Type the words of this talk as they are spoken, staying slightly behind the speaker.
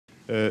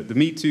The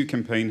MeToo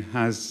campaign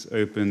has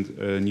opened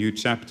a new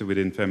chapter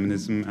within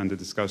feminism and the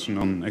discussion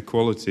on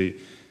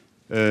equality.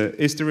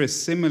 Is there a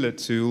similar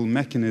tool,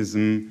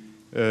 mechanism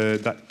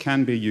that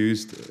can be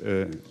used,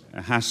 a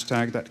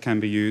hashtag that can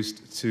be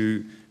used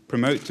to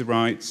promote the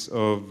rights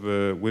of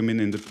women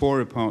in the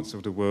poorer parts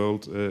of the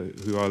world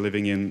who are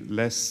living in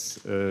less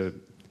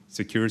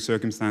secure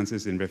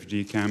circumstances in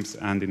refugee camps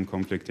and in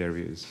conflict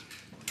areas?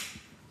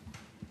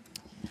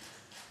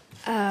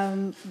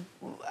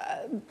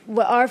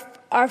 Well,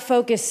 our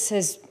focus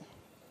is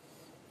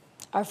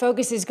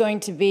going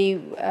to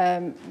be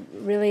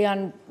really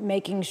on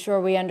making sure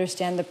we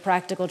understand the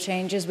practical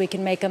changes we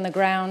can make on the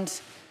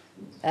ground,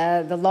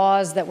 the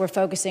laws that we're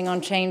focusing on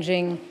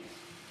changing,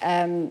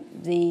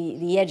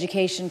 the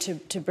education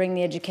to bring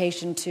the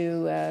education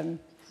to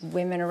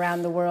women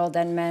around the world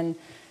and men.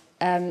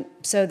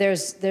 So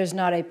there's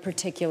not a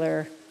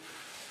particular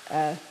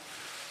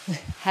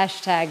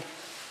hashtag.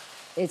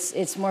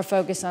 It's more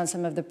focused on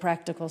some of the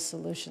practical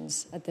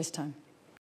solutions at this time.